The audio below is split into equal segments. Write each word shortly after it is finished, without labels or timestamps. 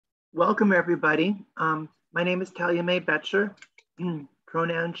Welcome, everybody. My name is Talia Mae Betcher,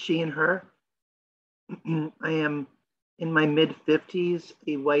 pronoun she and her. I am in my mid-50s,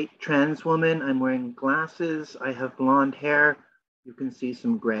 a white trans woman. I'm wearing glasses. I have blonde hair. You can see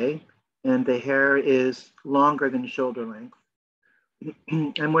some gray, and the hair is longer than shoulder length.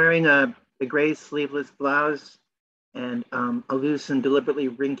 I'm wearing a gray sleeveless blouse and a loose and deliberately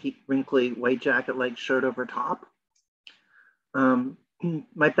wrinkly white jacket-like shirt over top.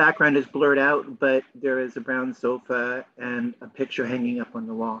 My background is blurred out, but there is a brown sofa and a picture hanging up on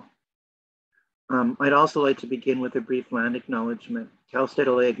the wall. I'd also like to begin with a brief land acknowledgement. Cal State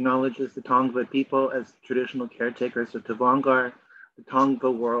LA acknowledges the Tongva people as traditional caretakers of Tavongar, the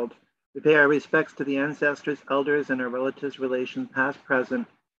Tongva world. We pay our respects to the ancestors, elders, and our relatives, relations, past, present,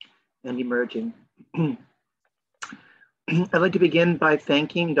 and emerging. I'd like to begin by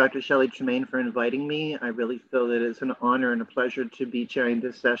thanking Dr. Shelley Tremain for inviting me. I really feel that it's an honor and a pleasure to be chairing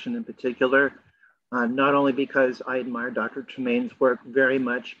this session in particular, not only because I admire Dr. Tremain's work very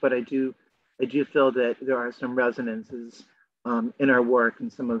much, but I do feel that there are some resonances in our work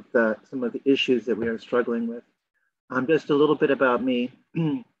and some of the issues that we are struggling with. Just a little bit about me.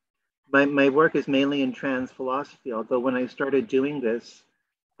 My work is mainly in trans philosophy, although when I started doing this,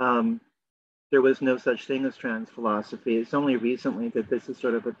 there was no such thing as trans philosophy. It's only recently that this has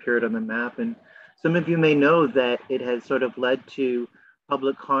sort of appeared on the map. And some of you may know that it has sort of led to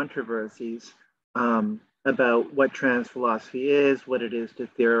public controversies about what trans philosophy is, what it is to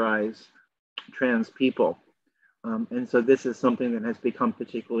theorize trans people. And so this is something that has become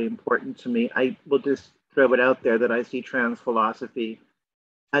particularly important to me. I will just throw it out there that I see trans philosophy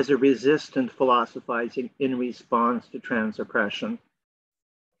as a resistant philosophizing in response to trans oppression.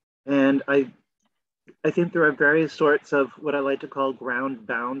 And I think there are various sorts of what I like to call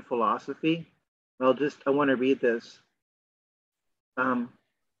ground-bound philosophy. I want to read this.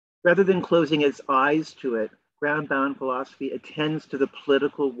 Rather than closing its eyes to it, ground-bound philosophy attends to the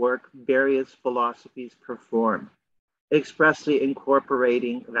political work various philosophies perform, expressly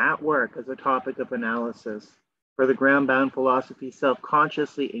incorporating that work as a topic of analysis. For the ground-bound philosophy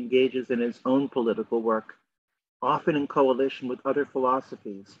self-consciously engages in its own political work, often in coalition with other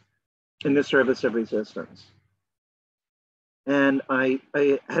philosophies, in the service of resistance. And I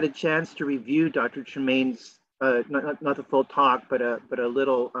had a chance to review Dr. Tremain's, not the full talk, but a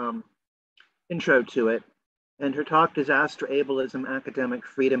little intro to it. And her talk, Disaster, Ableism, Academic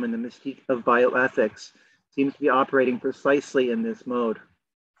Freedom, and the Mystique of Bioethics, seems to be operating precisely in this mode.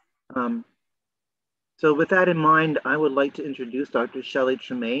 So with that in mind, I would like to introduce Dr. Shelley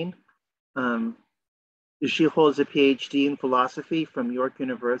Tremain. She holds a PhD in philosophy from York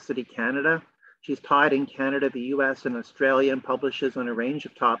University, Canada. She's taught in Canada, the US, and Australia, and publishes on a range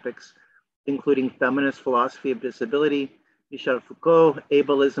of topics, including feminist philosophy of disability, Michel Foucault,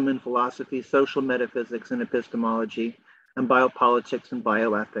 ableism in philosophy, social metaphysics and epistemology, and biopolitics and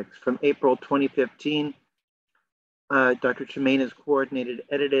bioethics. From April 2015, Dr. Tremain has coordinated,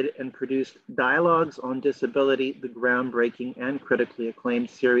 edited, and produced Dialogues on Disability, the groundbreaking and critically acclaimed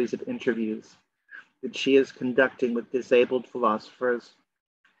series of interviews that she is conducting with disabled philosophers,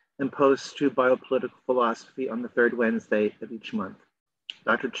 and posts to biopolitical philosophy on the third Wednesday of each month.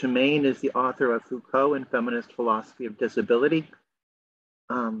 Dr. Tremain is the author of Foucault and Feminist Philosophy of Disability.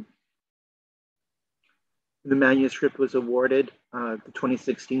 The manuscript was awarded the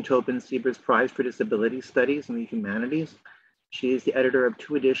 2016 Tobin Siebers Prize for Disability Studies in the Humanities. She is the editor of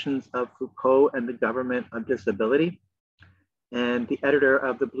 2 editions of Foucault and the Government of Disability, and the editor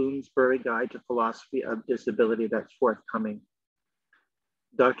of the Bloomsbury Guide to Philosophy of Disability that's forthcoming.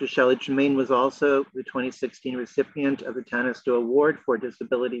 Dr. Shelley Tremain was also the 2016 recipient of the Tanisto Award for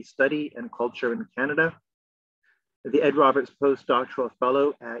Disability Study and Culture in Canada, the Ed Roberts Postdoctoral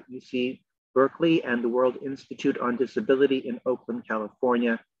Fellow at UC Berkeley and the World Institute on Disability in Oakland,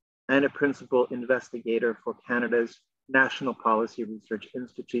 California, and a principal investigator for Canada's National Policy Research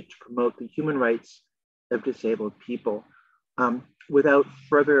Institute to promote the human rights of disabled people. Without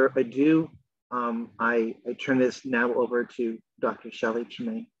further ado, I turn this now over to Dr. Shelley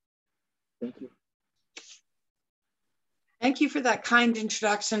Tremain. Thank you. Thank you for that kind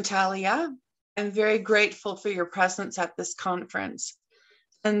introduction, Talia. I'm very grateful for your presence at this conference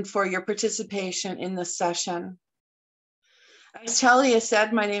and for your participation in this session. As Talia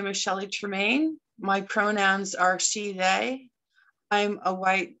said, my name is Shelley Tremain. My pronouns are she, they. I'm a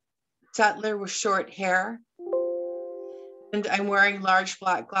white settler with short hair, and I'm wearing large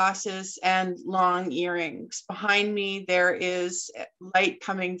black glasses and long earrings. Behind me, there is light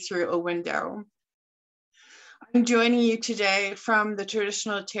coming through a window. I'm joining you today from the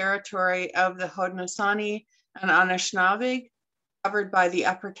traditional territory of the Haudenosaunee and Anishinaabe, covered by the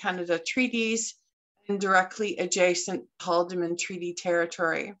Upper Canada Treaties and directly adjacent Haldeman Treaty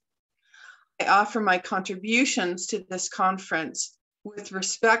territory. I offer my contributions to this conference with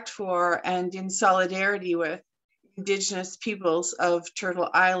respect for and in solidarity with Indigenous peoples of Turtle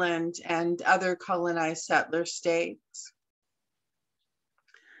Island and other colonized settler states.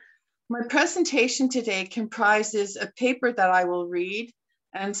 My presentation today comprises a paper that I will read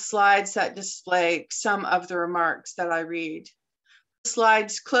and slides that display some of the remarks that I read. The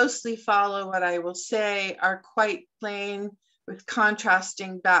slides closely follow what I will say, are quite plain with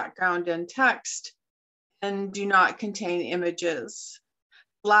contrasting background and text, and do not contain images.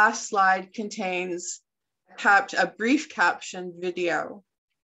 The last slide contains a brief captioned video.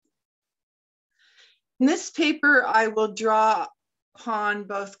 In this paper, I will draw upon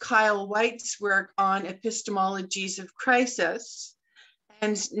both Kyle White's work on epistemologies of crisis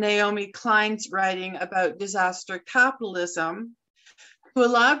and Naomi Klein's writing about disaster capitalism to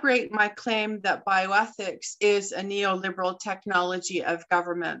elaborate my claim that bioethics is a neoliberal technology of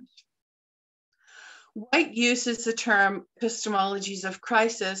government. White uses the term epistemologies of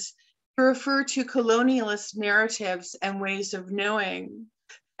crisis to refer to colonialist narratives and ways of knowing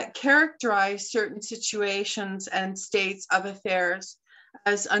that characterize certain situations and states of affairs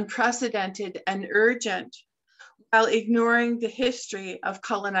as unprecedented and urgent, while ignoring the history of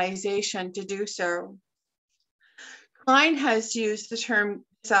colonization to do so. Klein has used the term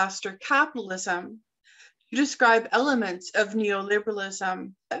disaster capitalism to describe elements of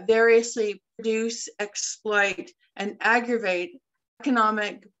neoliberalism that variously produce, exploit, and aggravate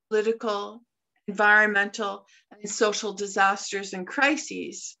economic, political, environmental, and social disasters and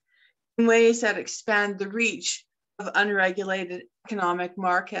crises in ways that expand the reach of unregulated economic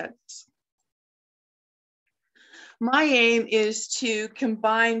markets. My aim is to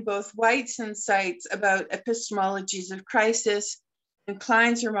combine both White's insights about epistemologies of crisis and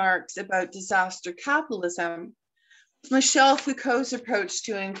Klein's remarks about disaster capitalism with Michel Foucault's approach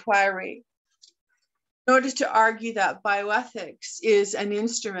to inquiry, in order to argue that bioethics is an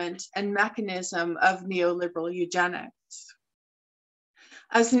instrument and mechanism of neoliberal eugenics.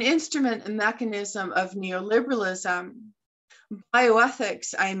 As an instrument and mechanism of neoliberalism,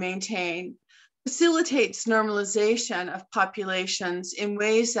 bioethics, I maintain, facilitates normalization of populations in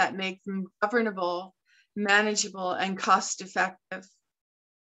ways that make them governable, manageable, and cost-effective. To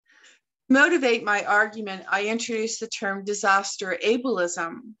motivate my argument, I introduce the term disaster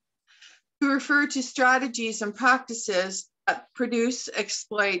ableism to refer to strategies and practices that produce,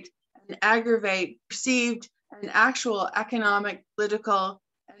 exploit, and aggravate perceived and actual economic, political,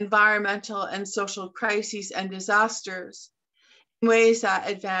 environmental, and social crises and disasters in ways that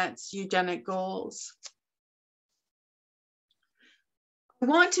advance eugenic goals. I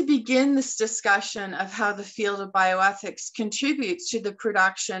want to begin this discussion of how the field of bioethics contributes to the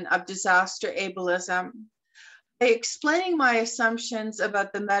production of disaster ableism by explaining my assumptions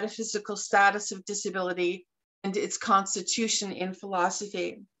about the metaphysical status of disability and its constitution in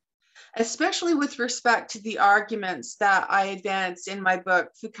philosophy, especially with respect to the arguments that I advance in my book,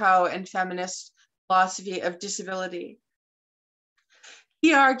 Foucault and Feminist Philosophy of Disability.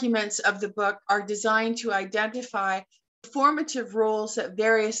 The arguments of the book are designed to identify the formative roles that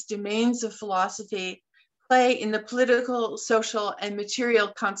various domains of philosophy play in the political, social, and material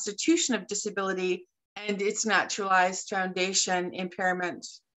constitution of disability and its naturalized foundation impairment.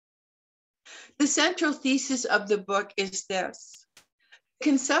 The central thesis of the book is this: the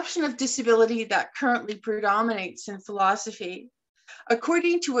conception of disability that currently predominates in philosophy,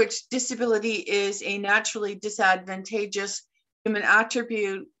 according to which disability is a naturally disadvantageous human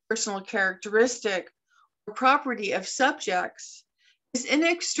attribute, personal characteristic, or property of subjects, is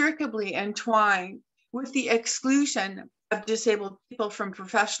inextricably entwined with the exclusion of disabled people from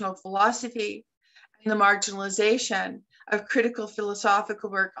professional philosophy and the marginalization of critical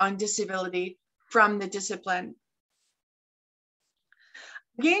philosophical work on disability from the discipline.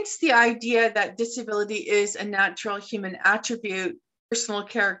 Against the idea that disability is a natural human attribute, personal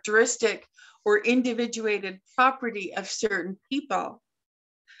characteristic, or individuated property of certain people,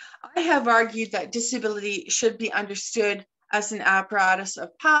 I have argued that disability should be understood as an apparatus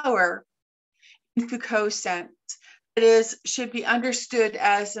of power in Foucault's sense. That is, should be understood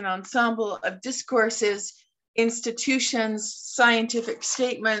as an ensemble of discourses, institutions, scientific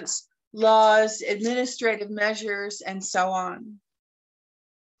statements, laws, administrative measures, and so on,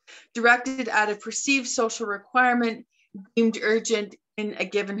 directed at a perceived social requirement deemed urgent in a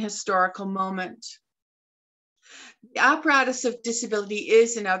given historical moment. The apparatus of disability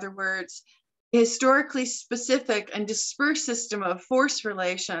is, in other words, a historically specific and dispersed system of force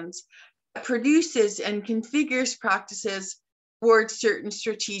relations that produces and configures practices towards certain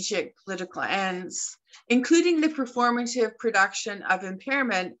strategic political ends, including the performative production of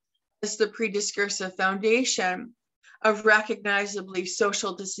impairment as the prediscursive foundation of recognizably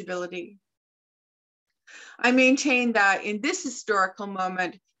social disability. I maintain that in this historical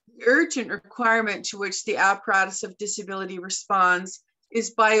moment, the urgent requirement to which the apparatus of disability responds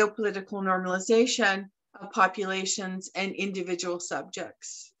is biopolitical normalization of populations and individual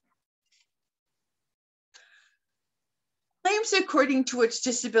subjects. Claims according to which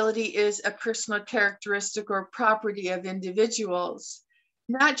disability is a personal characteristic or property of individuals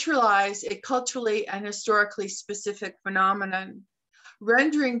naturalize a culturally and historically specific phenomenon,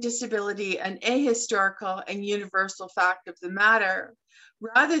 rendering disability an ahistorical and universal fact of the matter,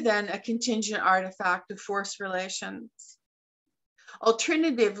 rather than a contingent artifact of force relations.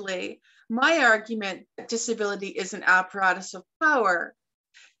 Alternatively, my argument that disability is an apparatus of power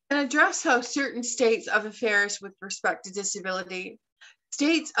can address how certain states of affairs with respect to disability,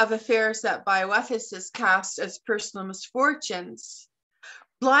 states of affairs that bioethicists cast as personal misfortunes,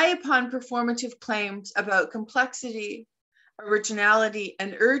 rely upon performative claims about complexity, originality,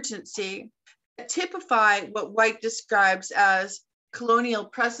 and urgency that typify what White describes as colonial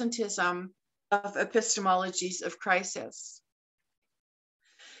presentism of epistemologies of crisis.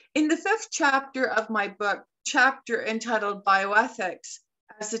 In the 5th chapter of my book, chapter entitled Bioethics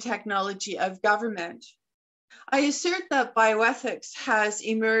as the Technology of Government, I assert that bioethics has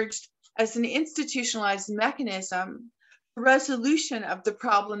emerged as an institutionalized mechanism for resolution of the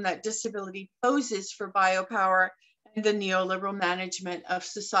problem that disability poses for biopower and the neoliberal management of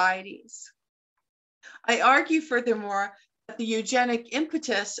societies. I argue furthermore that the eugenic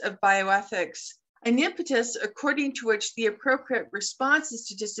impetus of bioethics, an impetus according to which the appropriate responses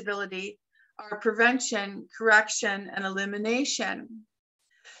to disability are prevention, correction, and elimination,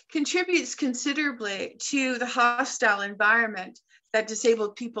 contributes considerably to the hostile environment that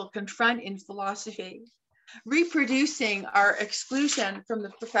disabled people confront in philosophy, reproducing our exclusion from the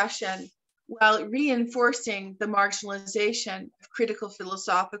profession while reinforcing the marginalization of critical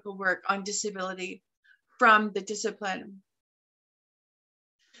philosophical work on disability from the discipline.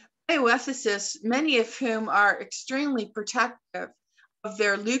 Bioethicists, many of whom are extremely protective of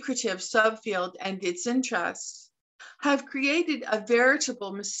their lucrative subfield and its interests, have created a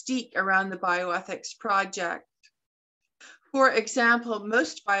veritable mystique around the bioethics project. For example,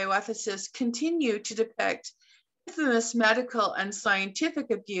 most bioethicists continue to depict infamous medical and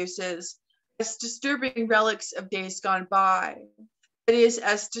scientific abuses as disturbing relics of days gone by, that is,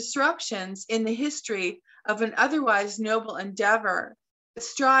 as disruptions in the history of an otherwise noble endeavor that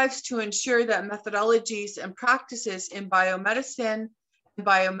strives to ensure that methodologies and practices in biomedicine and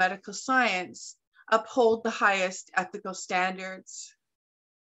biomedical science uphold the highest ethical standards.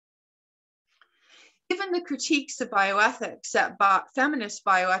 Given the critiques of bioethics that feminist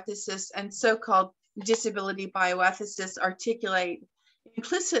bioethicists and so-called disability bioethicists articulate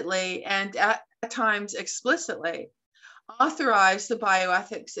implicitly and at times explicitly, authorize the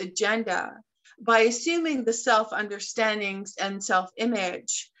bioethics agenda by assuming the self-understandings and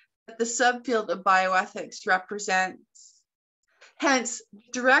self-image that the subfield of bioethics represents. Hence, the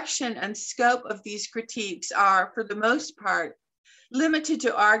direction and scope of these critiques are, for the most part, limited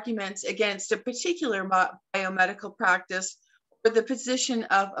to arguments against a particular biomedical practice or the position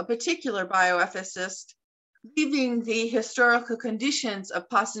of a particular bioethicist, leaving the historical conditions of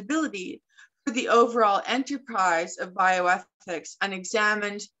possibility for the overall enterprise of bioethics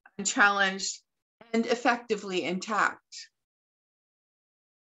unexamined, unchallenged, and effectively intact.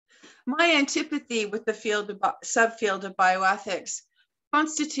 My antipathy with the subfield of bioethics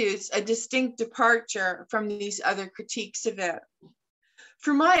constitutes a distinct departure from these other critiques of it.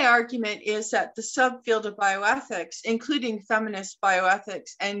 For my argument is that the subfield of bioethics, including feminist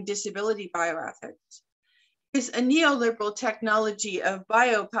bioethics and disability bioethics, is a neoliberal technology of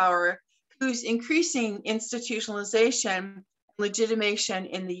biopower whose increasing institutionalization and legitimation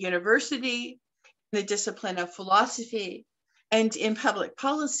in the university, in the discipline of philosophy, and in public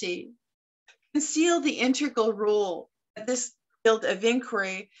policy conceal the integral role that this field of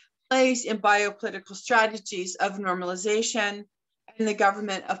inquiry plays in biopolitical strategies of normalization and the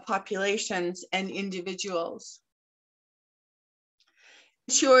government of populations and individuals.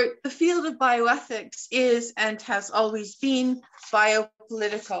 In short, the field of bioethics is and has always been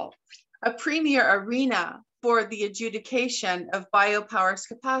biopolitical, a premier arena for the adjudication of biopower's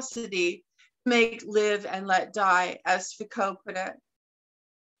capacity to make, live, and let die, as Foucault put it.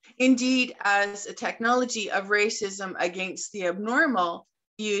 Indeed, as a technology of racism against the abnormal,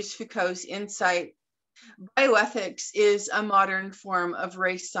 to use Foucault's insight, bioethics is a modern form of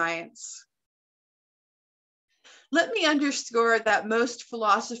race science. Let me underscore that most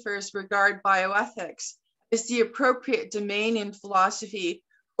philosophers regard bioethics as the appropriate domain in philosophy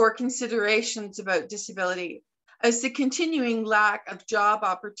for considerations about disability, as the continuing lack of job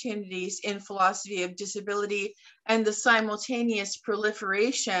opportunities in philosophy of disability and the simultaneous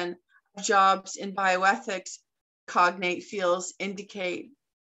proliferation of jobs in bioethics cognate fields indicate.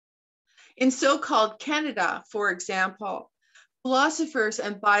 In so-called Canada, for example, philosophers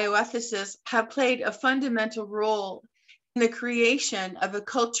and bioethicists have played a fundamental role in the creation of a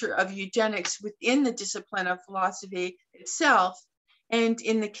culture of eugenics within the discipline of philosophy itself and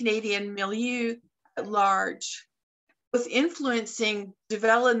in the Canadian milieu at large, with influencing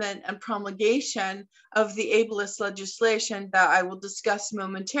development and promulgation of the ableist legislation that I will discuss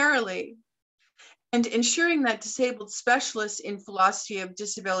momentarily, and ensuring that disabled specialists in philosophy of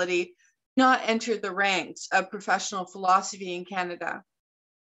disability not enter the ranks of professional philosophy in Canada.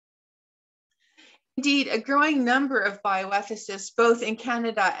 Indeed, a growing number of bioethicists, both in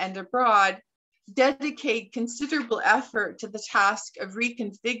Canada and abroad, dedicate considerable effort to the task of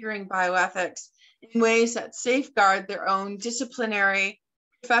reconfiguring bioethics in ways that safeguard their own disciplinary,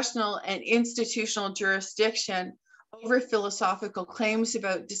 professional, and institutional jurisdiction over philosophical claims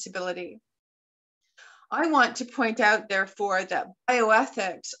about disability. I want to point out, therefore, that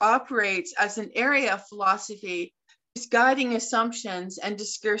bioethics operates as an area of philosophy whose guiding assumptions and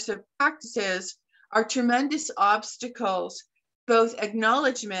discursive practices are tremendous obstacles, both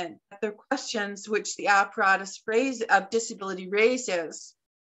acknowledgement of the questions which the apparatus of disability raises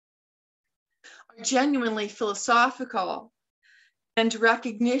are genuinely philosophical, and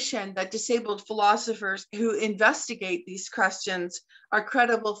recognition that disabled philosophers who investigate these questions are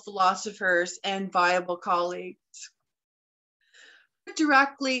credible philosophers and viable colleagues.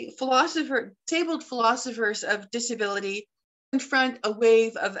 Directly, disabled philosophers of disability confront a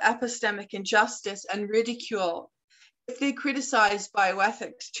wave of epistemic injustice and ridicule if they criticize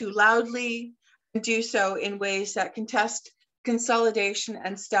bioethics too loudly and do so in ways that contest consolidation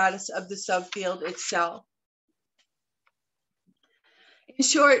and status of the subfield itself. In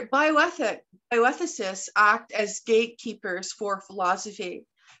short, bioethicists act as gatekeepers for philosophy,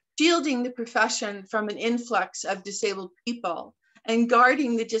 shielding the profession from an influx of disabled people and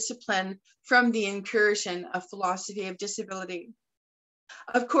guarding the discipline from the incursion of philosophy of disability.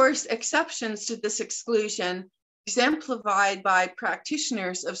 Of course, exceptions to this exclusion, exemplified by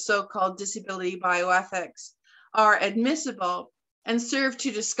practitioners of so-called disability bioethics, are admissible and serve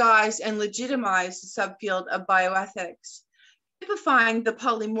to disguise and legitimize the subfield of bioethics, typifying the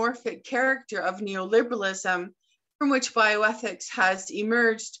polymorphic character of neoliberalism from which bioethics has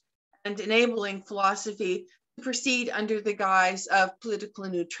emerged and enabling philosophy to proceed under the guise of political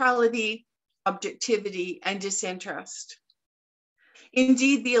neutrality, objectivity, and disinterest.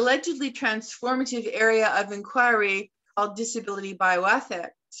 Indeed, the allegedly transformative area of inquiry called disability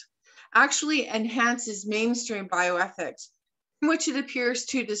bioethics actually enhances mainstream bioethics, from which it appears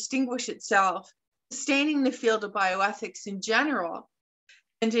to distinguish itself, sustaining the field of bioethics in general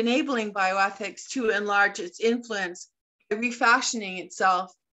and enabling bioethics to enlarge its influence by refashioning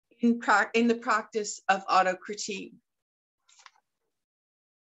itself in the practice of autocritique.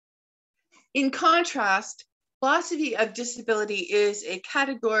 In contrast, philosophy of disability is a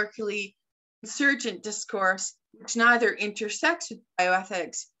categorically insurgent discourse which neither intersects with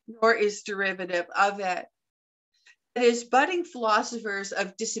bioethics nor is derivative of it. That is, budding philosophers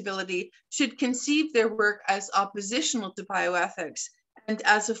of disability should conceive their work as oppositional to bioethics and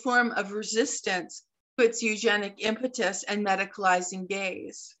as a form of resistance to its eugenic impetus and medicalizing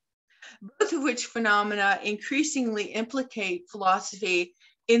gaze, both of which phenomena increasingly implicate philosophy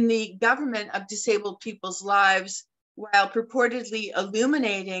in the government of disabled people's lives while purportedly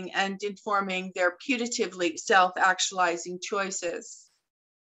illuminating and informing their putatively self-actualizing choices.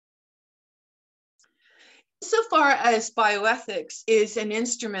 Insofar as bioethics is an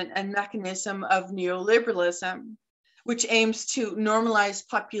instrument and mechanism of neoliberalism, which aims to normalize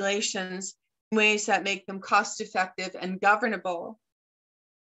populations in ways that make them cost-effective and governable,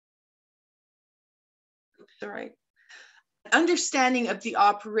 understanding of the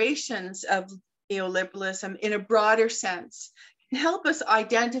operations of neoliberalism in a broader sense can help us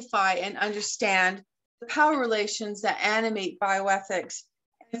identify and understand the power relations that animate bioethics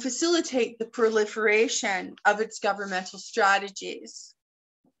and facilitate the proliferation of its governmental strategies.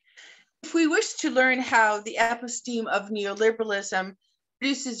 If we wish to learn how the episteme of neoliberalism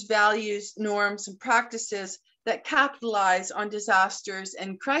produces values, norms, and practices that capitalize on disasters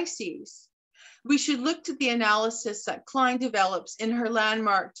and crises, we should look to the analysis that Klein develops in her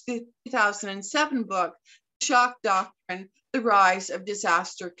landmark 2007 book, Shock Doctrine, The Rise of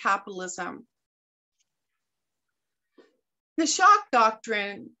Disaster Capitalism. The shock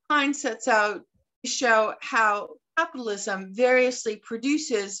doctrine, Klein sets out to show how capitalism variously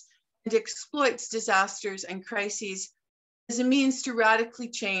produces and exploits disasters and crises as a means to radically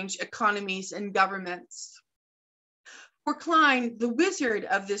change economies and governments. For Klein, the wizard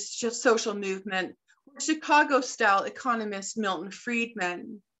of this social movement was Chicago-style economist Milton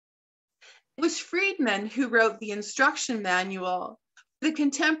Friedman. It was Friedman who wrote the instruction manual for the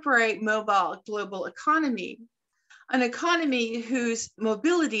contemporary mobile global economy, an economy whose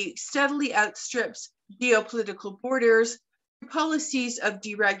mobility steadily outstrips geopolitical borders, policies of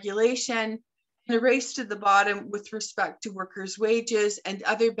deregulation, and a race to the bottom with respect to workers' wages and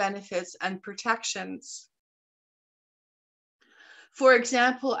other benefits and protections. For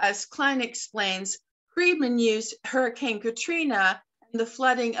example, as Klein explains, Friedman used Hurricane Katrina and the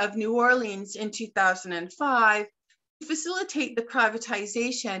flooding of New Orleans in 2005 to facilitate the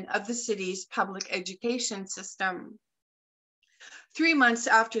privatization of the city's public education system. 3 months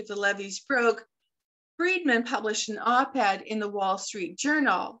after the levees broke, Friedman published an op-ed in the Wall Street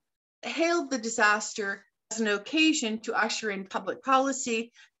Journal that hailed the disaster as an occasion to usher in public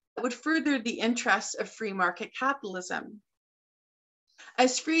policy that would further the interests of free market capitalism.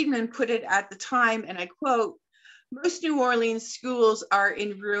 As Friedman put it at the time, and I quote, "Most New Orleans schools are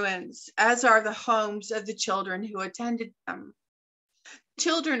in ruins, as are the homes of the children who attended them.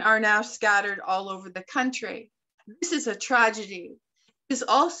 Children are now scattered all over the country. This is a tragedy. It is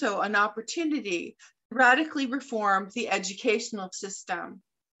also an opportunity to radically reform the educational system,"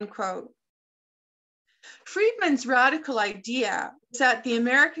 unquote. Friedman's radical idea was that the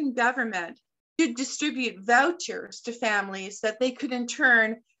American government should distribute vouchers to families that they could in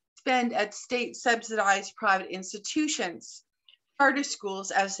turn spend at state-subsidized private institutions, charter schools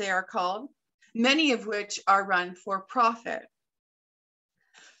as they are called, many of which are run for profit.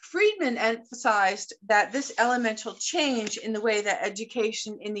 Friedman emphasized that this elemental change in the way that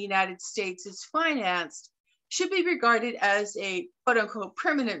education in the United States is financed should be regarded as a quote-unquote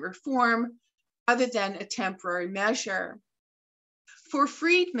permanent reform rather than a temporary measure. For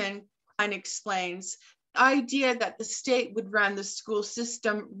Friedman, Klein explains, the idea that the state would run the school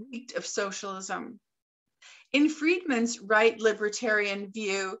system reeked of socialism. In Friedman's right libertarian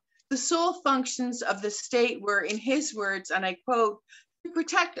view, the sole functions of the state were, in his words, and I quote, "to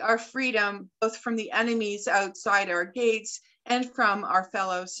protect our freedom both from the enemies outside our gates and from our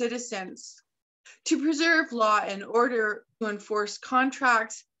fellow citizens, to preserve law and order, to enforce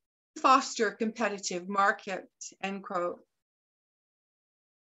contracts, to foster competitive markets," end quote.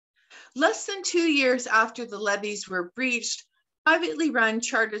 Less than 2 years after the levees were breached, privately run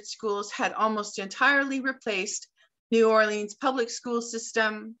chartered schools had almost entirely replaced New Orleans public school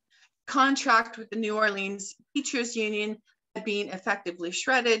system. Contract with the New Orleans Teachers Union had been effectively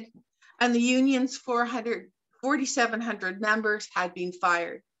shredded, and the union's 4,700 members had been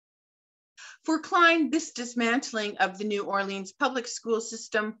fired. For Klein, this dismantling of the New Orleans public school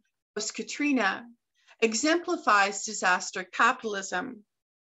system post-Katrina exemplifies disaster capitalism,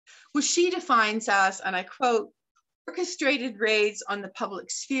 which she defines as, and I quote, "orchestrated raids on the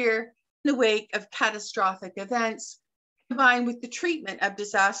public sphere in the wake of catastrophic events, combined with the treatment of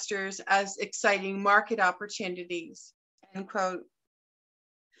disasters as exciting market opportunities," end quote.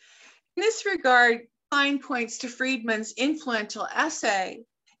 In this regard, Klein points to Friedman's influential essay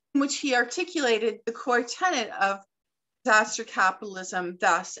in which he articulated the core tenet of disaster capitalism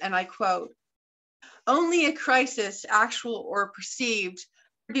thus, and I quote, "Only a crisis, actual or perceived,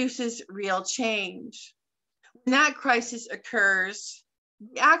 produces real change. When that crisis occurs,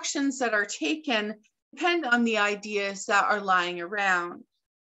 the actions that are taken depend on the ideas that are lying around.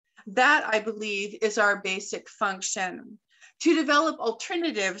 That, I believe, is our basic function, to develop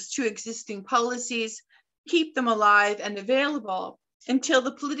alternatives to existing policies, keep them alive and available until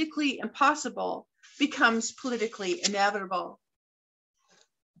the politically impossible becomes politically inevitable."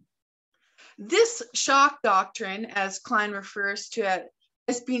 This shock doctrine, as Klein refers to it,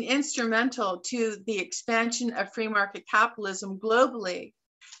 has been instrumental to the expansion of free market capitalism globally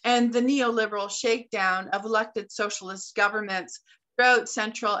and the neoliberal shakedown of elected socialist governments throughout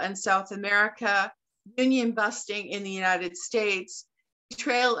Central and South America, union busting in the United States,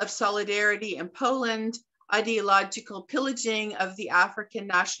 betrayal of solidarity in Poland, ideological pillaging of the African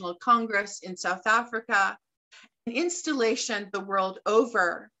National Congress in South Africa, and installation the world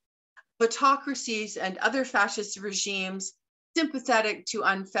over of autocracies and other fascist regimes sympathetic to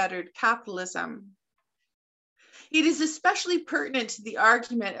unfettered capitalism. It is especially pertinent to the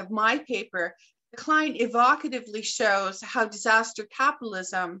argument of my paper that Klein evocatively shows how disaster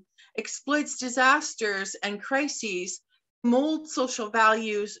capitalism exploits disasters and crises to mold social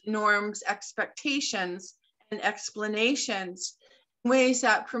values, norms, expectations, and explanations in ways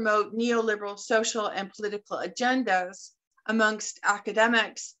that promote neoliberal social and political agendas amongst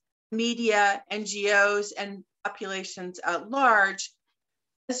academics, media, NGOs, and populations at large,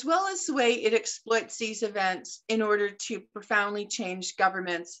 as well as the way it exploits these events in order to profoundly change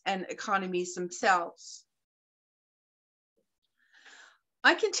governments and economies themselves.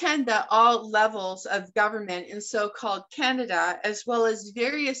 I contend that all levels of government in so-called Canada, as well as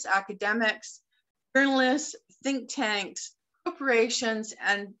various academics, journalists, think tanks, corporations,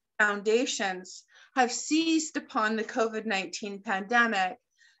 and foundations, have seized upon the COVID-19 pandemic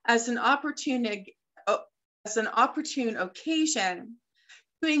as an opportune occasion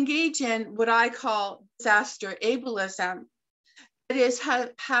to engage in what I call disaster ableism. That is,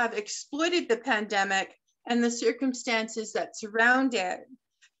 have exploited the pandemic and the circumstances that surround it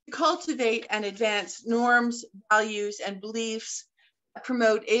to cultivate and advance norms, values, and beliefs that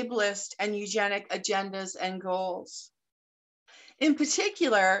promote ableist and eugenic agendas and goals. In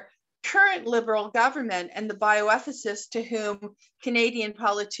particular, current Liberal government and the bioethicists to whom Canadian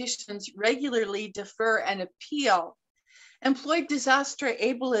politicians regularly defer and appeal employed disaster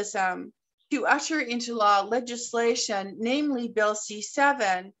ableism to usher into law legislation, namely Bill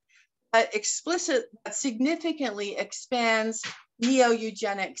C-7, that significantly expands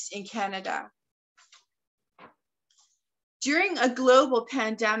neo-eugenics in Canada. During a global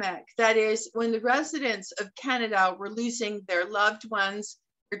pandemic, that is, when the residents of Canada were losing their loved ones,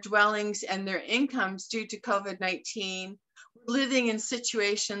 their dwellings, and their incomes due to COVID-19, were living in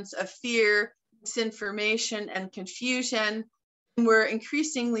situations of fear, misinformation, and confusion, and were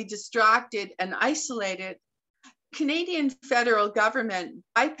increasingly distracted and isolated, the Canadian federal government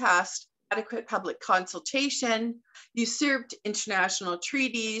bypassed adequate public consultation, usurped international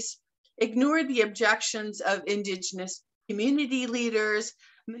treaties, ignored the objections of Indigenous community leaders,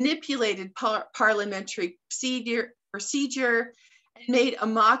 manipulated parliamentary procedure, and made a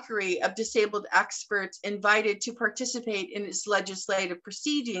mockery of disabled experts invited to participate in its legislative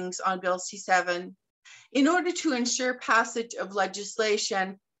proceedings on Bill C-7 in order to ensure passage of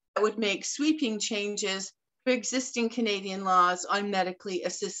legislation that would make sweeping changes to existing Canadian laws on medically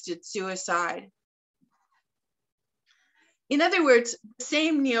assisted suicide. In other words, the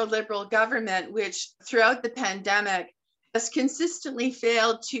same neoliberal government which throughout the pandemic has consistently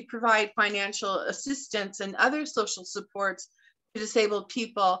failed to provide financial assistance and other social supports to disabled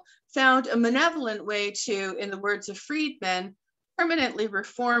people found a malevolent way to, in the words of Friedman, permanently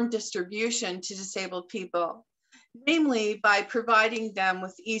reform distribution to disabled people, namely by providing them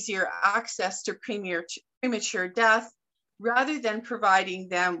with easier access to premature death rather than providing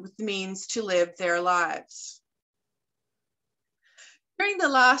them with the means to live their lives. During the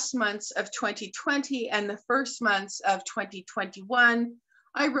last months of 2020 and the first months of 2021,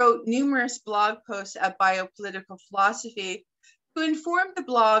 I wrote numerous blog posts at Biopolitical Philosophy to inform the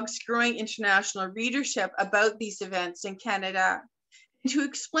blog's growing international readership about these events in Canada, and to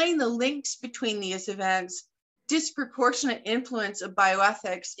explain the links between these events, disproportionate influence of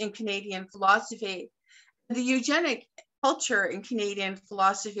bioethics in Canadian philosophy, and the eugenic culture in Canadian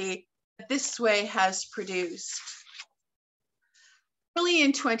philosophy that this sway has produced. Early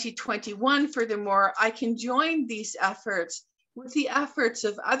in 2021, furthermore, I conjoined these efforts with the efforts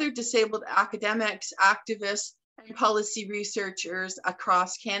of other disabled academics, activists, and policy researchers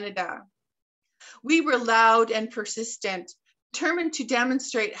across Canada. We were loud and persistent, determined to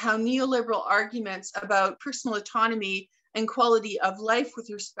demonstrate how neoliberal arguments about personal autonomy and quality of life with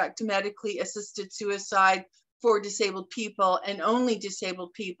respect to medically assisted suicide for disabled people and only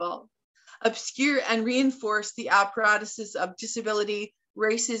disabled people obscure and reinforce the apparatuses of disability,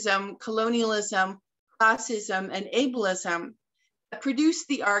 racism, colonialism, classism, and ableism that produced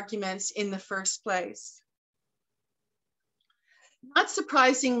the arguments in the first place. Not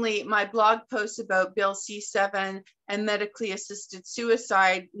surprisingly, my blog posts about Bill C-7 and medically assisted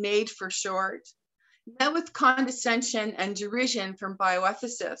suicide, made for short, met with condescension and derision from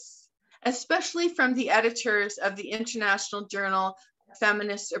bioethicists, especially from the editors of the international journal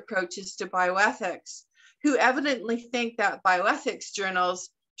Feminist Approaches to Bioethics, who evidently think that bioethics journals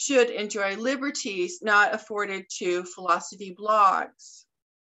should enjoy liberties not afforded to philosophy blogs.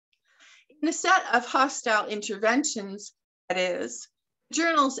 In a set of hostile interventions, that is, the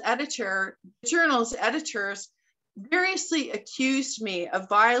journal's editors variously accused me of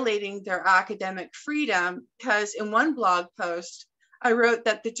violating their academic freedom because in one blog post, I wrote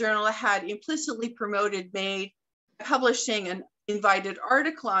that the journal had implicitly promoted me publishing an invited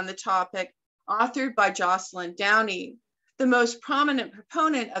article on the topic authored by Jocelyn Downey, the most prominent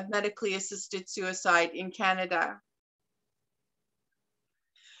proponent of medically assisted suicide in Canada.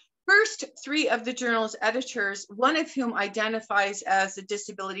 First, 3 of the journal's editors, one of whom identifies as a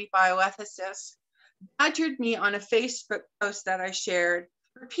disability bioethicist, badgered me on a Facebook post that I shared,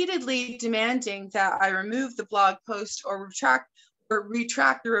 repeatedly demanding that I remove the blog post or retract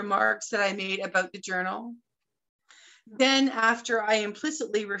the remarks that I made about the journal. Then, after I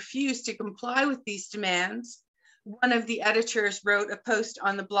implicitly refused to comply with these demands, one of the editors wrote a post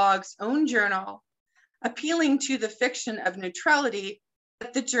on the blog's own journal, appealing to the fiction of neutrality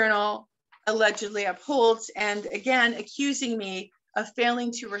that the journal allegedly upholds, and again accusing me of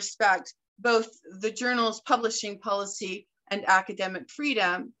failing to respect both the journal's publishing policy and academic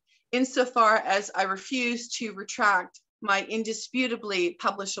freedom, insofar as I refuse to retract my indisputably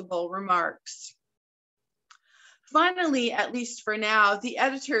publishable remarks. Finally, at least for now, the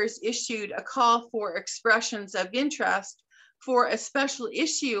editors issued a call for expressions of interest for a special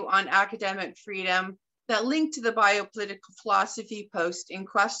issue on academic freedom that linked to the biopolitical philosophy post in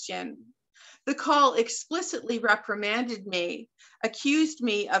question. The call explicitly reprimanded me, accused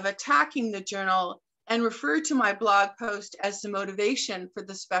me of attacking the journal, and referred to my blog post as the motivation for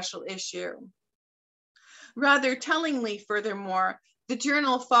the special issue. Rather tellingly, furthermore, the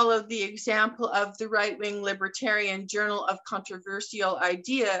journal followed the example of the right-wing libertarian Journal of Controversial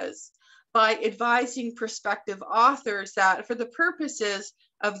Ideas by advising prospective authors that for the purposes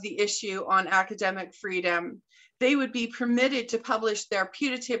of the issue on academic freedom, they would be permitted to publish their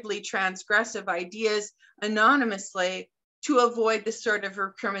putatively transgressive ideas anonymously to avoid the sort of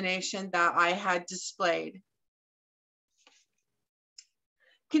recrimination that I had displayed.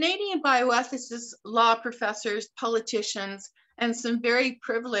 Canadian bioethicists, law professors, politicians, and some very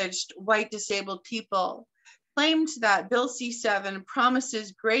privileged white disabled people claimed that Bill C-7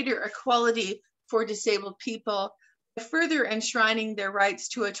 promises greater equality for disabled people by further enshrining their rights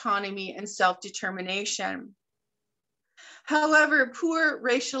to autonomy and self-determination. However, poor,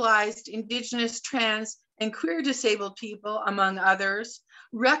 racialized, Indigenous, trans, and queer disabled people, among others,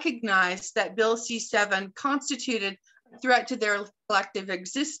 recognized that Bill C-7 constituted a threat to their collective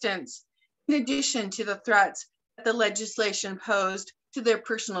existence, in addition to the threats that the legislation posed to their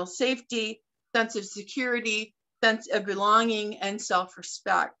personal safety, sense of security, sense of belonging, and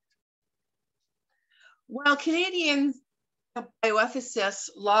self-respect. While Canadian bioethicists,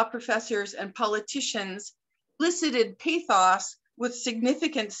 law professors, and politicians elicited pathos with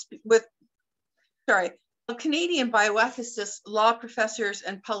Canadian bioethicists, law professors,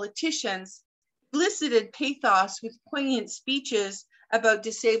 and politicians elicited pathos with poignant speeches about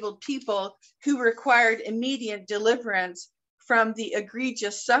disabled people who required immediate deliverance from the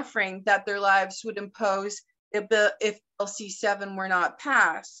egregious suffering that their lives would impose if Bill C-7 were not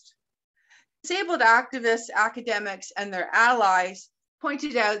passed. Disabled activists, academics, and their allies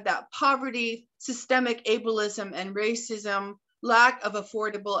pointed out that poverty, systemic ableism and racism, lack of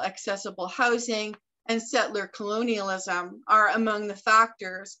affordable, accessible housing, and settler colonialism are among the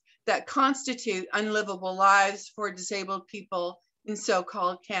factors that constitute unlivable lives for disabled people in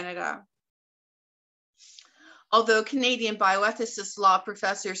so-called Canada. Although Canadian bioethicists, law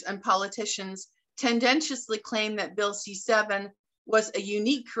professors, and politicians tendentiously claim that Bill C-7 was a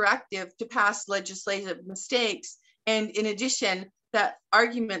unique corrective to past legislative mistakes, and in addition, that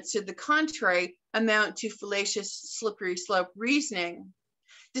arguments to the contrary amount to fallacious, slippery slope reasoning,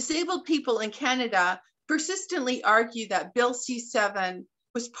 disabled people in Canada persistently argue that Bill C-7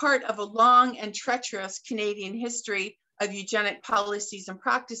 was part of a long and treacherous Canadian history of eugenic policies and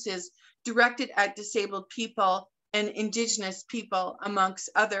practices directed at disabled people and Indigenous people, amongst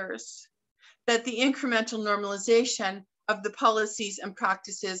others, that the incremental normalization of the policies and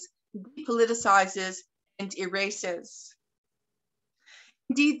practices depoliticizes and erases.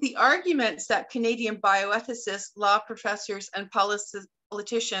 Indeed, the arguments that Canadian bioethicists, law professors, and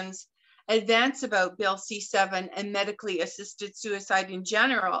politicians advance about Bill C-7 and medically assisted suicide in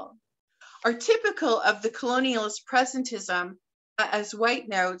general are typical of the colonialist presentism that, as White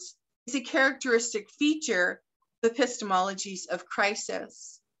notes, is a characteristic feature of epistemologies of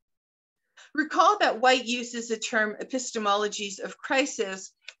crisis. Recall that White uses the term epistemologies of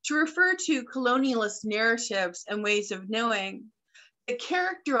crisis to refer to colonialist narratives and ways of knowing that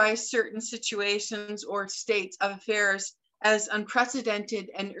characterize certain situations or states of affairs as unprecedented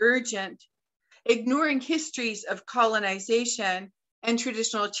and urgent, ignoring histories of colonization and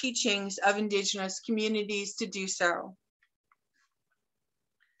traditional teachings of Indigenous communities to do so.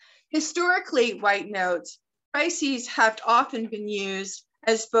 Historically, White notes, crises have often been used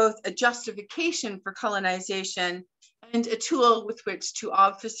as both a justification for colonization and a tool with which to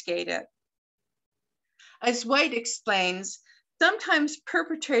obfuscate it. As White explains, Sometimes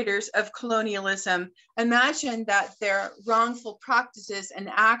perpetrators of colonialism imagine that their wrongful practices and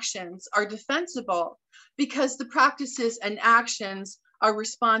actions are defensible because the practices and actions are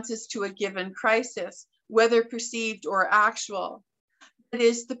responses to a given crisis, whether perceived or actual. That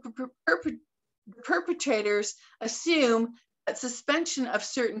is, the perpetrators assume that suspension of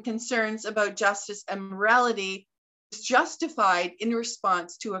certain concerns about justice and morality is justified in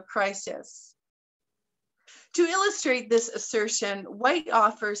response to a crisis. To illustrate this assertion, White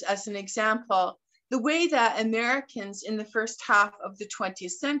offers as an example the way that Americans in the first half of the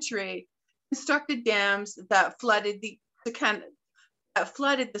 20th century constructed dams that flooded the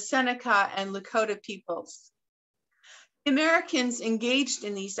Seneca and Lakota peoples. The Americans engaged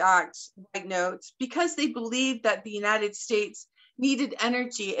in these acts, White notes, because they believed that the United States needed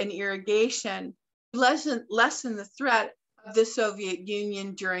energy and irrigation to lessen the threat of the Soviet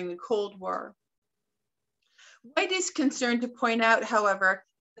Union during the Cold War. White is concerned to point out, however,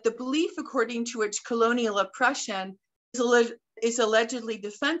 that the belief according to which colonial oppression is allegedly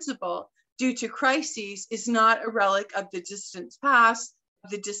defensible due to crises is not a relic of the distant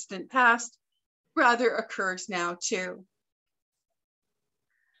past, rather occurs now too.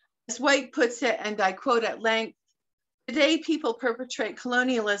 As White puts it, and I quote at length, today people perpetrate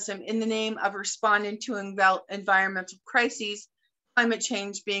colonialism in the name of responding to environmental crises, climate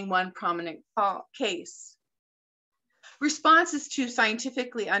change being one prominent case. Responses to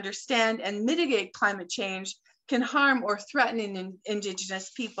scientifically understand and mitigate climate change can harm or threaten Indigenous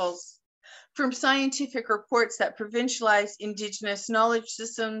peoples. From scientific reports that provincialize Indigenous knowledge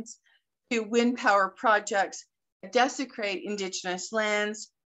systems to wind power projects that desecrate Indigenous lands,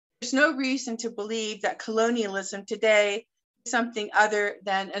 there's no reason to believe that colonialism today is something other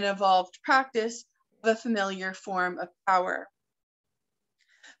than an evolved practice of a familiar form of power.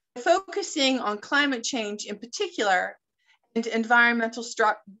 By focusing on climate change in particular, and environmental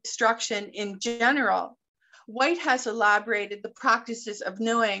destruction in general, White has elaborated the practices of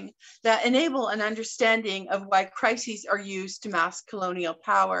knowing that enable an understanding of why crises are used to mask colonial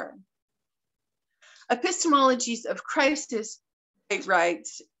power. Epistemologies of crisis, White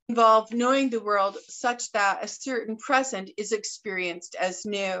writes, involve knowing the world such that a certain present is experienced as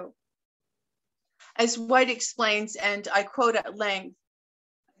new. As White explains, and I quote at length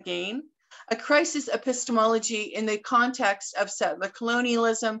again, a crisis epistemology in the context of settler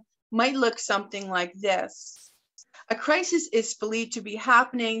colonialism might look something like this. A crisis is believed to be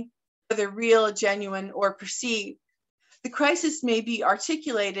happening, whether real, genuine, or perceived. The crisis may be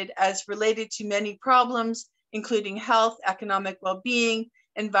articulated as related to many problems, including health, economic well-being,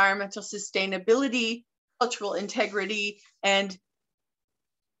 environmental sustainability, cultural integrity, and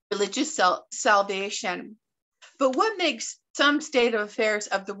religious salvation. But what makes some state of affairs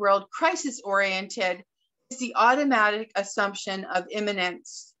of the world crisis-oriented is the automatic assumption of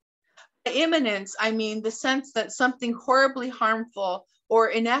imminence. By imminence, I mean the sense that something horribly harmful or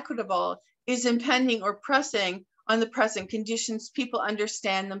inequitable is impending or pressing on the present conditions people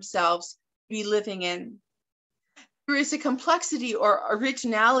understand themselves to be living in. There is a complexity or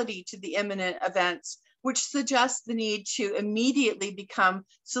originality to the imminent events, which suggests the need to immediately become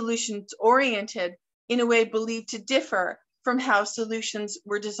solutions-oriented in a way believed to differ from how solutions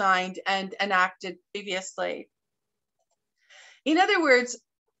were designed and enacted previously. In other words,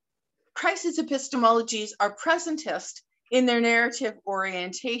 crisis epistemologies are presentist in their narrative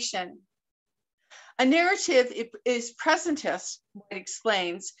orientation. A narrative is presentist, White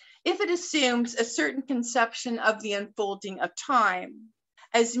explains, if it assumes a certain conception of the unfolding of time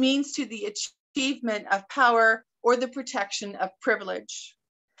as means to the achievement of power or the protection of privilege.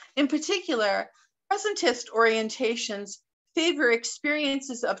 In particular, presentist orientations favor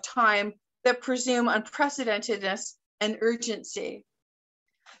experiences of time that presume unprecedentedness and urgency.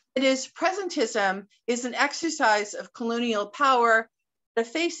 It is, presentism is an exercise of colonial power that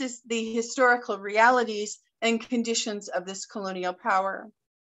faces the historical realities and conditions of this colonial power.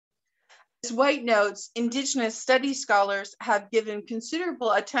 As White notes, Indigenous studies scholars have given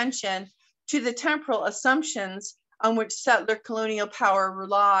considerable attention to the temporal assumptions on which settler colonial power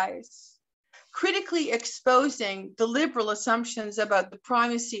relies, critically exposing the liberal assumptions about the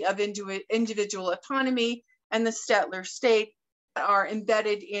primacy of individual autonomy and the settler state that are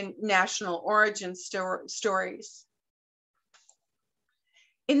embedded in national origin stories.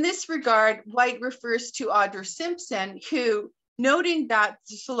 In this regard, White refers to Audra Simpson, who, noting that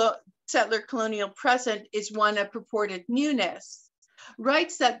the settler colonial present is one of purported newness,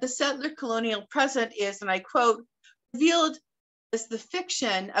 writes that the settler colonial present is, and I quote, revealed as the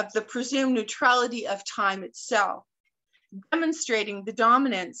fiction of the presumed neutrality of time itself, demonstrating the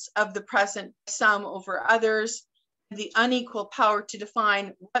dominance of the present by some over others, the unequal power to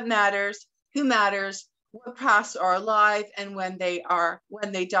define what matters, who matters, what paths are alive, and when they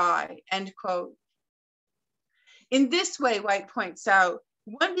die, end quote. In this way, White points out,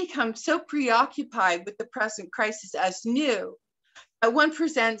 one becomes so preoccupied with the present crisis as new that one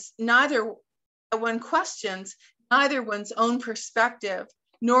questions neither one's own perspective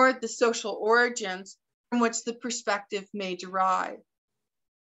nor the social origins from which the perspective may derive.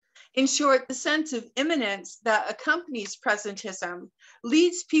 In short, the sense of imminence that accompanies presentism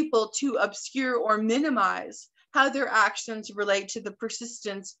leads people to obscure or minimize how their actions relate to the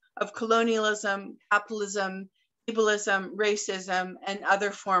persistence of colonialism, capitalism, ableism, racism, and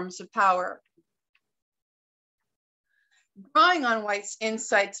other forms of power. Drawing on White's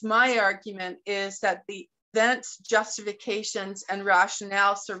insights, my argument is that the events, justifications, and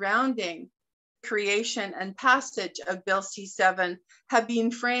rationale surrounding creation and passage of Bill C-7 have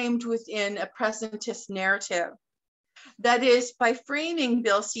been framed within a presentist narrative. That is, by framing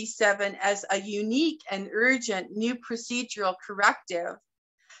Bill C-7 as a unique and urgent new procedural corrective,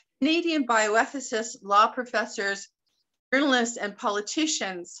 Canadian bioethicists, law professors, journalists, and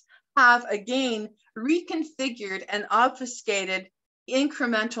politicians have again reconfigured and obfuscated the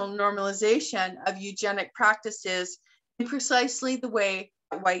incremental normalization of eugenic practices in precisely the way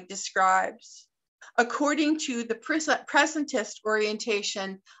that White describes, according to the presentist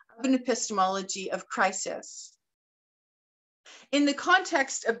orientation of an epistemology of crisis. In the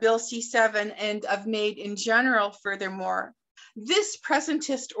context of Bill C-7 and of MAID in general, furthermore, this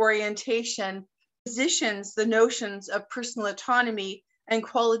presentist orientation positions the notions of personal autonomy and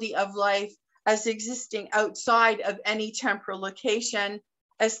quality of life as existing outside of any temporal location,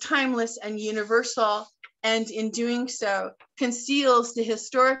 as timeless and universal, and in doing so, conceals the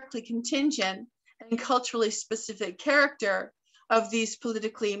historically contingent and culturally specific character of these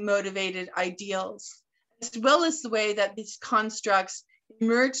politically motivated ideals, as well as the way that these constructs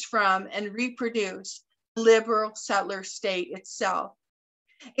emerged from and reproduce the liberal settler state itself.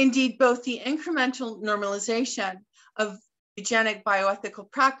 Indeed, both the incremental normalization of eugenic bioethical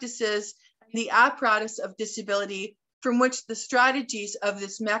practices and the apparatus of disability from which the strategies of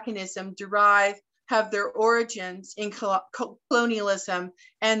this mechanism derive have their origins in colonialism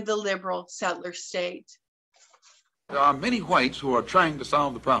and the liberal settler state. There are many whites who are trying to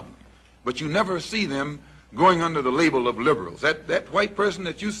solve the problem, but you never see them going under the label of liberals. That white person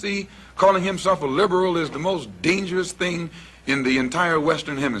that you see calling himself a liberal is the most dangerous thing in the entire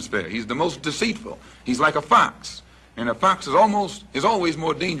Western Hemisphere. He's the most deceitful. He's like a fox, and a fox is always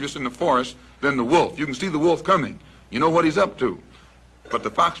more dangerous in the forest than the wolf. You can see the wolf coming. You know what he's up to, but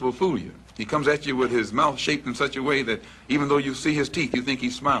the fox will fool you. He comes at you with his mouth shaped in such a way that even though you see his teeth, you think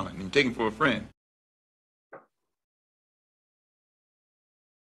he's smiling and you take him for a friend.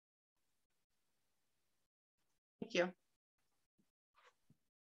 Thank you.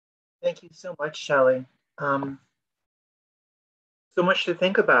 Thank you so much, Shelley. So much to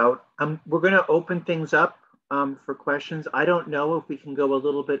think about. We're going to open things up for questions. I don't know if we can go a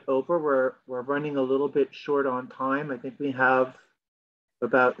little bit over. We're running a little bit short on time. I think we have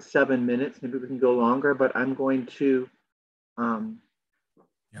about 7 minutes. Maybe we can go longer, but I'm going to.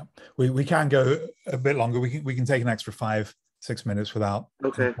 Yeah, we can go a bit longer. We can take an extra 5-6 minutes without.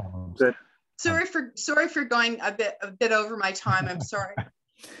 Okay, good. Sorry for going a bit over my time. I'm sorry.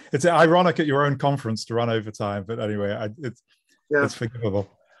 It's ironic at your own conference to run over time, but anyway, it's forgivable.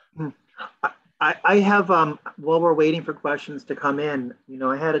 I have while we're waiting for questions to come in,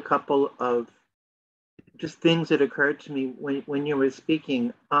 I had a couple of just things that occurred to me when you were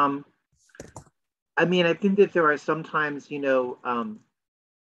speaking. I think that there are sometimes,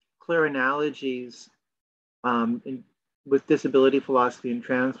 clear analogies with disability philosophy and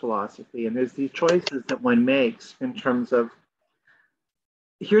trans philosophy. And there's these choices that one makes in terms of,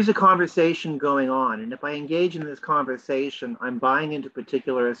 here's a conversation going on. And if I engage in this conversation, I'm buying into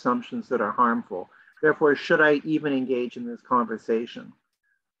particular assumptions that are harmful. Therefore, should I even engage in this conversation?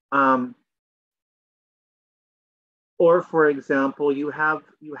 Or for example, you have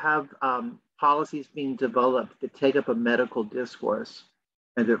policies being developed that take up a medical discourse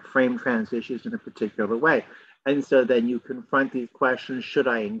and that frame trans issues in a particular way. And so then you confront these questions, should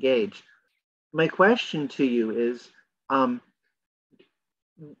I engage? My question to you is,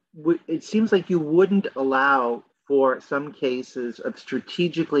 it seems like you wouldn't allow for some cases of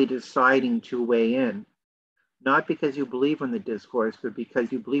strategically deciding to weigh in, not because you believe in the discourse, but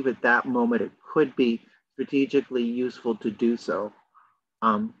because you believe at that moment it could be strategically useful to do so.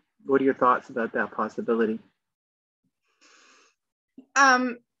 What are your thoughts about that possibility?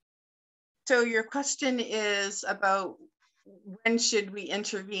 So your question is about when should we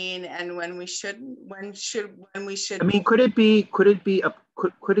intervene and when we shouldn't? When we should? I mean, could it be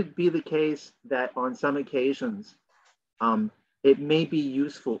the case that on some occasions, it may be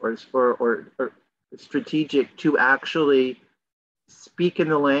useful or strategic to actually speak in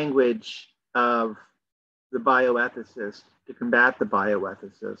the language of the bioethicist to combat the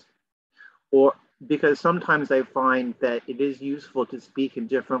bioethicist? Or because sometimes I find that it is useful to speak in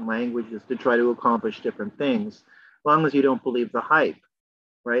different languages to try to accomplish different things, as long as you don't believe the hype,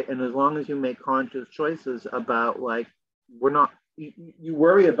 right? And as long as you make conscious choices about, like, you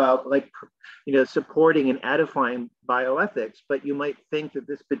worry about, like, supporting and edifying bioethics, but you might think that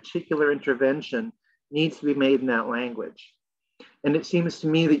this particular intervention needs to be made in that language. And it seems to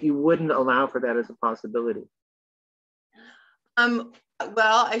me that you wouldn't allow for that as a possibility.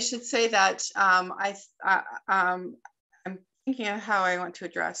 Well, I should say that I'm thinking of how I want to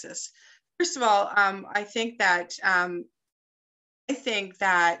address this. First of all, I think that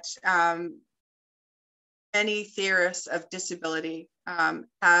many theorists of disability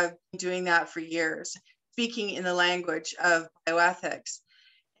have been doing that for years, speaking in the language of bioethics,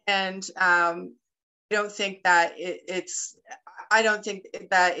 and I don't think that it's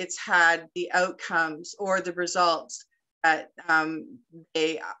had the outcomes or the results that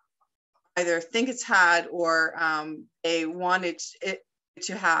they either think it's had or they wanted it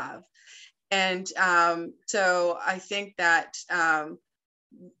to have. And so I think that there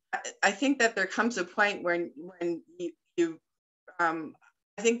comes a point when I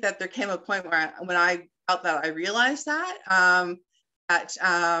think that there came a point when I felt that I realized that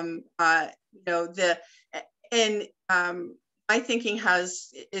my thinking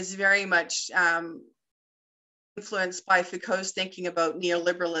is very much influenced by Foucault's thinking about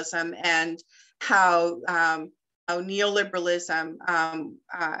neoliberalism and how neoliberalism,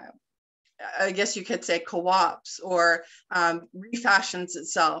 I guess you could say, co-ops or refashions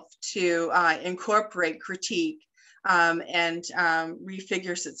itself to incorporate critique and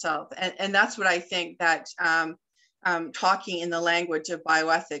refigures itself. And that's what I think that talking in the language of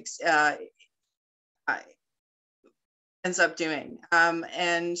bioethics ends up doing.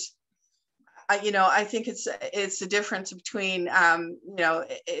 And I think it's a difference between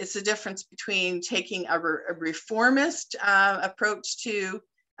taking a reformist approach to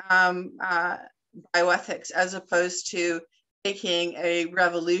bioethics as opposed to taking a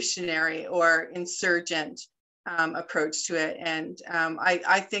revolutionary or insurgent approach to it. And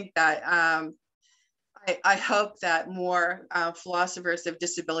I think that I hope that more philosophers of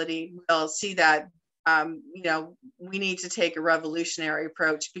disability will see that we need to take a revolutionary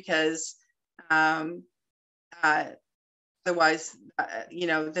approach, because otherwise,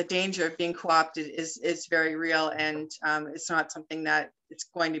 the danger of being co-opted is very real, and it's not something that it's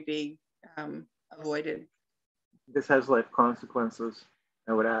going to be avoided. This has life consequences,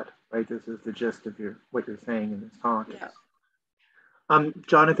 I would add, right? This is the gist of what you're saying in this talk. Yeah.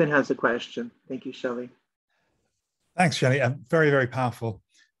 Jonathan has a question. Thank you, Shelley. Thanks, Shelley. A very, very powerful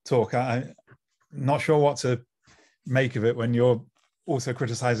talk. I'm not sure what to make of it when you're also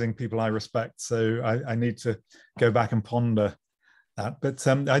criticizing people I respect, so I need to go back and ponder that. But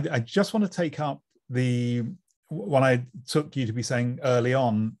I just want to take up what I took you to be saying early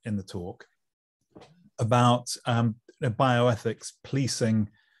on in the talk about bioethics policing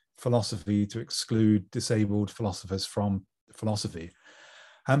philosophy to exclude disabled philosophers from philosophy.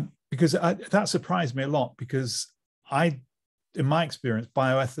 Because that surprised me a lot, because in my experience,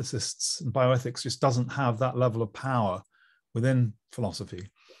 bioethicists and bioethics just doesn't have that level of power within philosophy.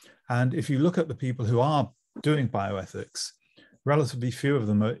 And if you look at the people who are doing bioethics, relatively few of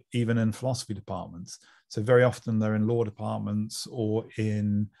them are even in philosophy departments. So very often they're in law departments or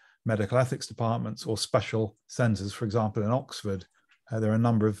in medical ethics departments or special centres. For example, in Oxford, there are a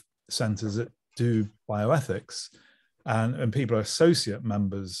number of centres that do bioethics, and people are associate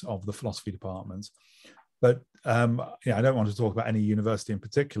members of the philosophy departments. But I don't want to talk about any university in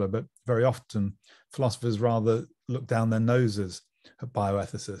particular, but very often philosophers rather look down their noses at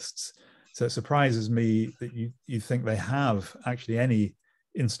bioethicists. So it surprises me that you think they have actually any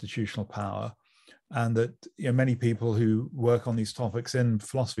institutional power, and that many people who work on these topics in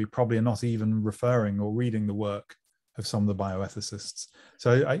philosophy probably are not even referring or reading the work of some of the bioethicists.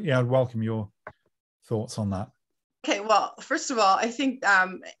 So I'd welcome your thoughts on that. Okay, well, first of all, I think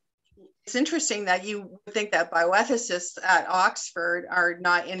it's interesting that you think that bioethicists at Oxford are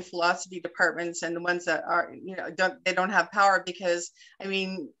not in philosophy departments, and the ones that are, don't have power, because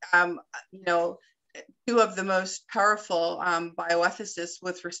two of the most powerful bioethicists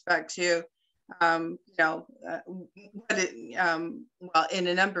with respect to well, in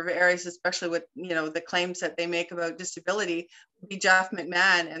a number of areas, especially with, the claims that they make about disability, would be Jeff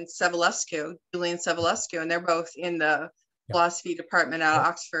McMahon and Julian Savulescu, and they're both in the philosophy department at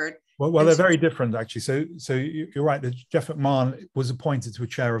Oxford. Well, they're very different, actually. So you're right that Jeff McMahon was appointed to a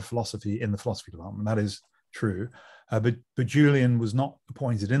chair of philosophy in the philosophy department. That is true. But Julian was not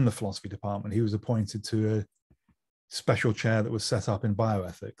appointed in the philosophy department. He was appointed to a special chair that was set up in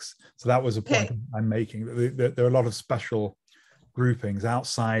bioethics. So that was a point I'm making. There are a lot of special groupings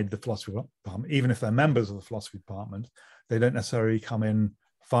outside the philosophy department. Even if they're members of the philosophy department, they don't necessarily come in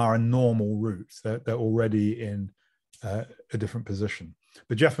via a normal route. They're already in a different position.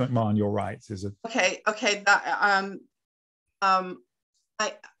 But Jeff McMahon, you're right, is a okay.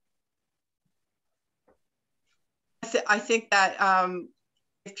 I think that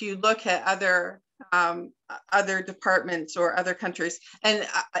if you look at other departments or other countries, and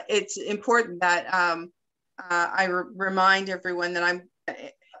it's important that I remind everyone that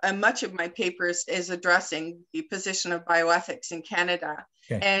much of my papers is addressing the position of bioethics in Canada,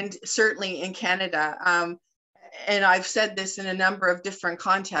 and certainly in Canada. And I've said this in a number of different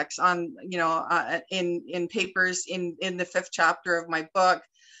contexts in papers in the 5th chapter of my book,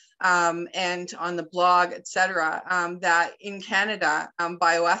 and on the blog, etc., that in Canada,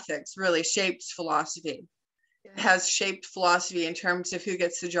 bioethics really shapes philosophy. It has shaped philosophy in terms of who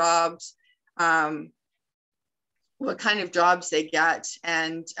gets the jobs, what kind of jobs they get,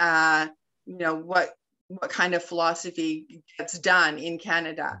 and what kind of philosophy gets done in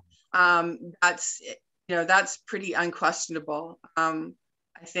Canada. That's pretty unquestionable, I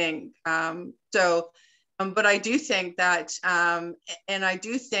think. But I do think that,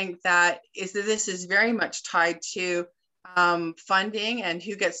 this is very much tied to funding and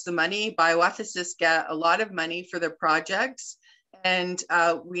who gets the money. Bioethicists get a lot of money for their projects, and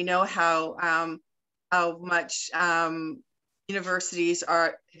we know how much universities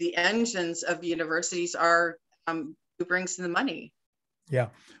are, the engines of universities are who brings in the money. Yeah,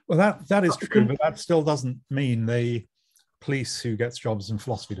 well, that is true, but that still doesn't mean they police who gets jobs in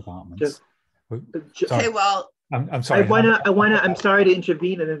philosophy departments. Okay, well, I'm sorry. I'm sorry to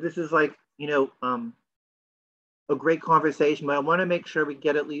intervene, and this is like, a great conversation, but I want to make sure we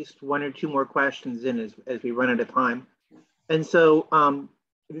get at least 1 or 2 more questions in as we run out of time. And so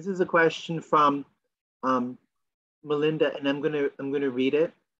this is a question from Melinda, and I'm gonna read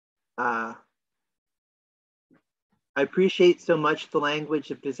it. I appreciate so much the language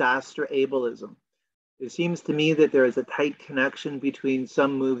of disaster ableism. It seems to me that there is a tight connection between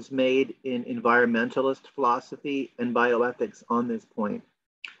some moves made in environmentalist philosophy and bioethics on this point.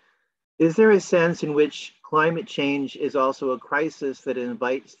 Is there a sense in which climate change is also a crisis that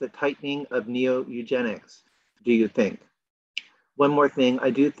invites the tightening of neo-eugenics, do you think? One more thing,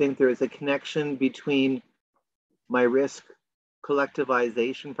 I do think there is a connection between my risk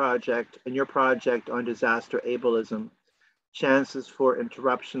collectivization project and your project on disaster ableism, chances for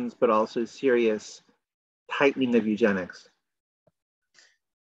interruptions, but also serious tightening of eugenics.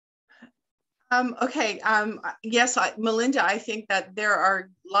 Yes, Melinda, I think that there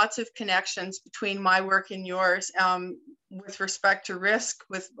are lots of connections between my work and yours with respect to risk,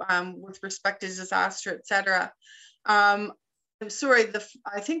 with respect to disaster, etc. I'm sorry,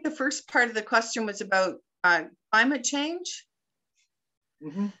 I think the first part of the question was about climate change.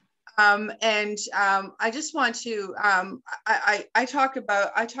 Mm-hmm. I just want to, I talked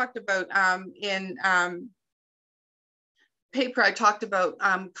about in paper, I talked about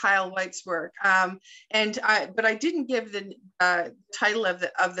Kyle White's work, but I didn't give the title of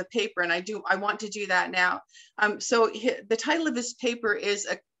the paper, and I want to do that now. So the title of his paper is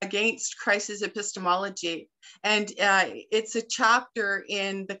Against Crisis Epistemology, and it's a chapter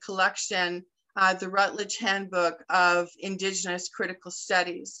in the collection, the Routledge Handbook of Indigenous Critical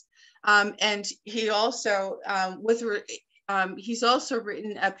Studies. And he also, he's also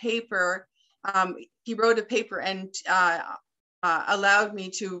written a paper. He wrote a paper and allowed me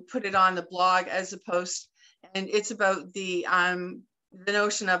to put it on the blog as a post, and it's about the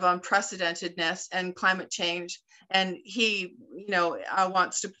notion of unprecedentedness and climate change. And he,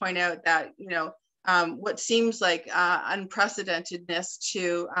 wants to point out that, what seems like unprecedentedness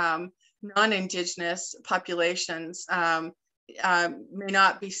to non-Indigenous populations may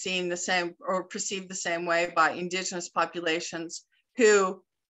not be seen the same or perceived the same way by Indigenous populations who,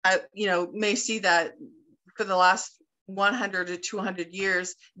 may see that for the last 100 or 200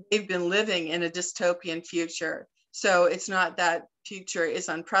 years, they've been living in a dystopian future. So it's not that future is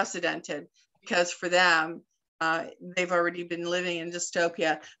unprecedented, because for them, they've already been living in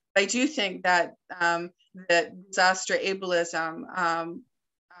dystopia. But I do think that that disaster ableism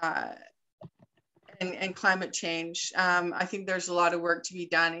and climate change. I think there's a lot of work to be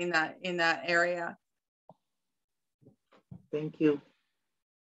done in that area. Thank you.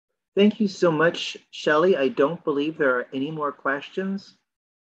 Thank you so much, Shelley. I don't believe there are any more questions,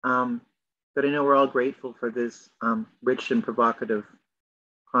 but I know we're all grateful for this rich and provocative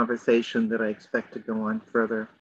conversation that I expect to go on further.